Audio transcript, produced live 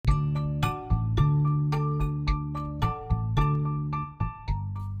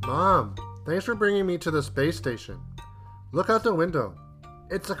Mom, thanks for bringing me to the space station. Look out the window.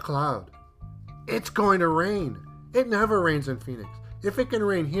 It's a cloud. It's going to rain. It never rains in Phoenix. If it can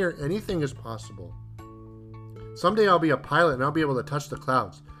rain here, anything is possible. Someday I'll be a pilot and I'll be able to touch the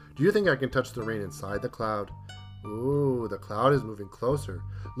clouds. Do you think I can touch the rain inside the cloud? Ooh, the cloud is moving closer.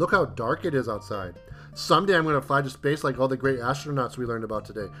 Look how dark it is outside. Someday I'm going to fly to space like all the great astronauts we learned about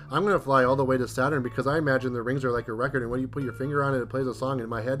today. I'm going to fly all the way to Saturn because I imagine the rings are like a record, and when you put your finger on it, it plays a song. In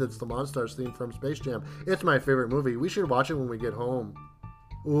my head, it's the Monstars theme from Space Jam. It's my favorite movie. We should watch it when we get home.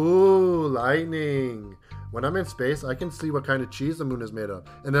 Ooh, lightning. When I'm in space, I can see what kind of cheese the moon is made of.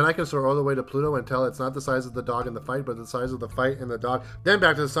 And then I can soar all the way to Pluto and tell it's not the size of the dog in the fight, but the size of the fight and the dog. Then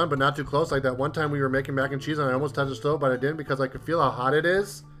back to the sun, but not too close. Like that one time we were making mac and cheese and I almost touched the stove, but I didn't because I could feel how hot it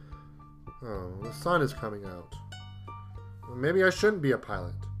is. Oh, the sun is coming out. Well, maybe I shouldn't be a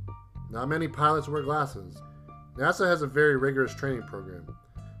pilot. Not many pilots wear glasses. NASA has a very rigorous training program.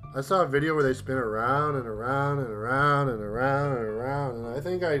 I saw a video where they spin around and around and around and around and around, and I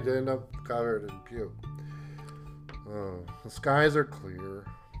think I'd end up covered in puke. Oh, the skies are clear.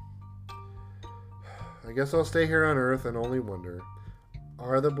 I guess I'll stay here on Earth and only wonder.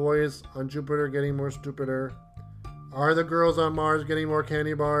 Are the boys on Jupiter getting more stupider? Are the girls on Mars getting more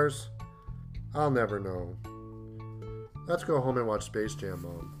candy bars? I'll never know. Let's go home and watch Space Jam,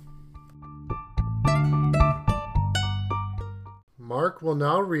 Mom. Mark will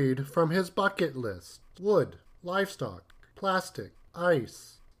now read from his bucket list. Wood, livestock, plastic,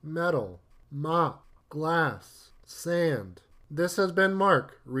 ice, metal, mop, glass, sand. This has been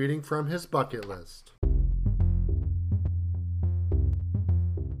Mark reading from his bucket list.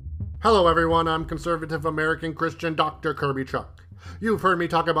 Hello everyone, I'm conservative American Christian Dr. Kirby Chuck. You've heard me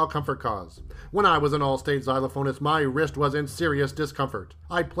talk about Comfort Cause. When I was an all-state xylophonist, my wrist was in serious discomfort.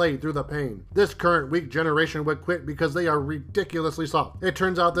 I played through the pain. This current weak generation would quit because they are ridiculously soft. It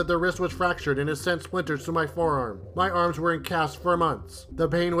turns out that the wrist was fractured and has sent splinters to my forearm. My arms were in casts for months. The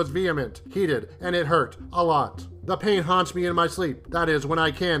pain was vehement, heated, and it hurt a lot. The pain haunts me in my sleep. That is, when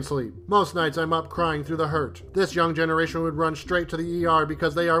I can sleep. Most nights I'm up crying through the hurt. This young generation would run straight to the ER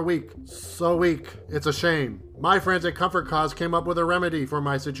because they are weak. So weak. It's a shame. My friends at Comfort Cause came up with a remedy for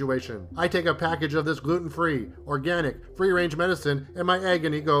my situation. I take a package of this gluten-free, organic, free-range medicine and my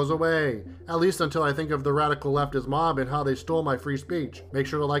agony goes away. At least until I think of the radical leftist mob and how they stole my free speech. Make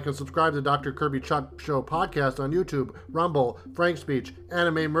sure to like and subscribe to Dr. Kirby Chuck Show podcast on YouTube, Rumble, Frank Speech,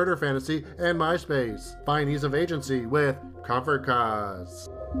 Anime Murder Fantasy, and MySpace. Find ease of agency with Comfort Cause.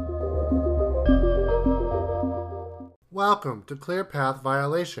 Welcome to Clear Path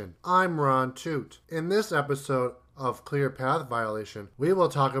Violation. I'm Ron Toot. In this episode of Clear Path Violation, we will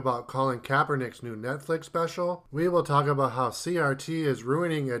talk about Colin Kaepernick's new Netflix special. We will talk about how CRT is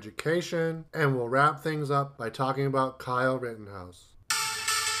ruining education, and we'll wrap things up by talking about Kyle Rittenhouse.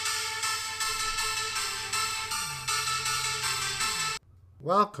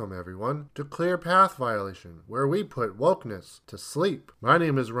 Welcome, everyone, to Clear Path Violation, where we put wokeness to sleep. My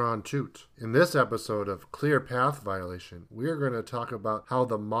name is Ron Toot. In this episode of Clear Path Violation, we are going to talk about how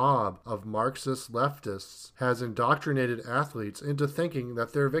the mob of Marxist leftists has indoctrinated athletes into thinking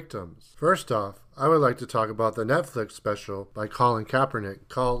that they're victims. First off, I would like to talk about the Netflix special by Colin Kaepernick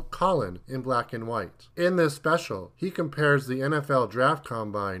called Colin in Black and White. In this special, he compares the NFL Draft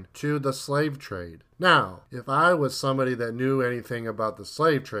Combine to the slave trade. Now, if I was somebody that knew anything about the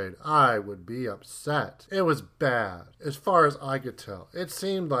slave trade, I would be upset. It was bad, as far as I could tell. It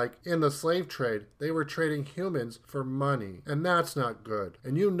seemed like in the slave trade, they were trading humans for money, and that's not good.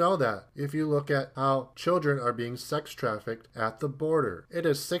 And you know that if you look at how children are being sex trafficked at the border. It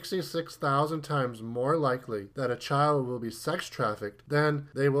is 66,000 times more likely that a child will be sex trafficked than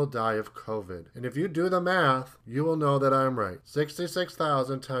they will die of COVID. And if you do the math, you will know that I'm right.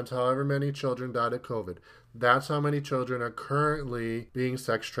 66,000 times however many children died of COVID. That's how many children are currently being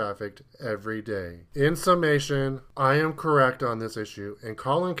sex trafficked every day. In summation, I am correct on this issue, and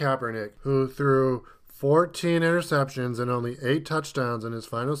Colin Kaepernick, who threw 14 interceptions and only 8 touchdowns in his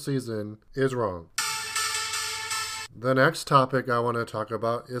final season, is wrong. The next topic I want to talk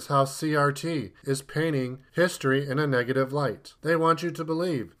about is how CRT is painting history in a negative light. They want you to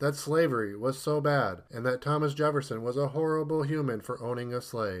believe that slavery was so bad and that Thomas Jefferson was a horrible human for owning a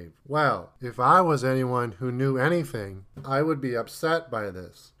slave. Well, if I was anyone who knew anything, I would be upset by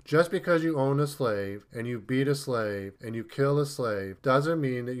this. Just because you own a slave and you beat a slave and you kill a slave doesn't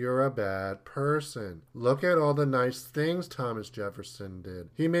mean that you're a bad person. Look at all the nice things Thomas Jefferson did.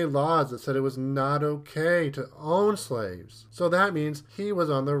 He made laws that said it was not okay to own slaves. So that means he was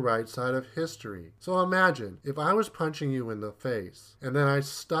on the right side of history. So imagine if I was punching you in the face and then I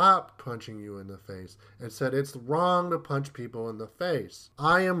stopped punching you in the face and said it's wrong to punch people in the face.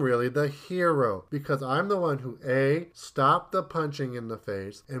 I am really the hero because I'm the one who A, stopped the punching in the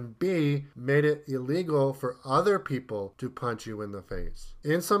face, and B, made it illegal for other people to punch you in the face.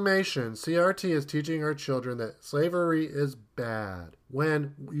 In summation, CRT is teaching our children that slavery is bad.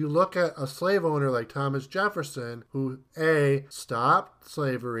 When you look at a slave owner like Thomas Jefferson, who A, stopped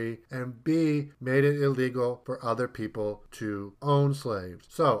slavery, and B, made it illegal for other people to own slaves.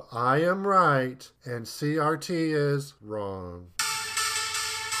 So I am right, and CRT is wrong.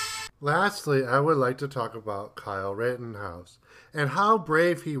 Lastly, I would like to talk about Kyle Rittenhouse and how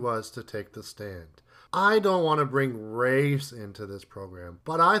brave he was to take the stand. I don't want to bring race into this program,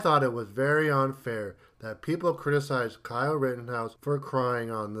 but I thought it was very unfair that people criticized Kyle Rittenhouse for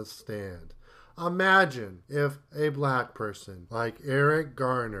crying on the stand. Imagine if a black person like Eric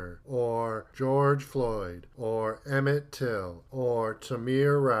Garner or George Floyd or Emmett Till or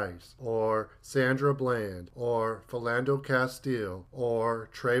Tamir Rice or Sandra Bland or Philando Castile or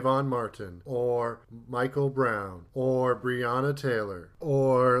Trayvon Martin or Michael Brown or Breonna Taylor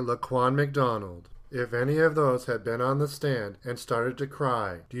or Laquan McDonald. If any of those had been on the stand and started to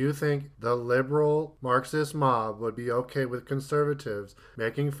cry, do you think the liberal Marxist mob would be okay with conservatives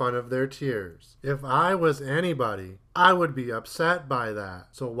making fun of their tears? If I was anybody, I would be upset by that.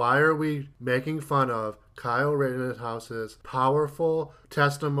 So why are we making fun of Kyle Rittenhouse's powerful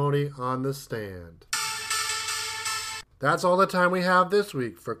testimony on the stand? That's all the time we have this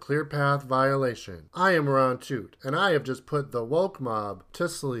week for Clear Path Violation. I am Ron Toot, and I have just put the woke mob to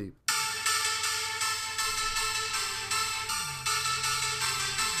sleep.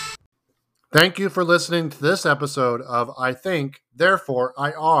 Thank you for listening to this episode of I Think, Therefore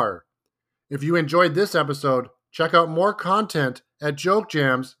I Are. If you enjoyed this episode, check out more content at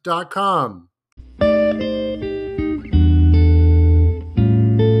jokejams.com.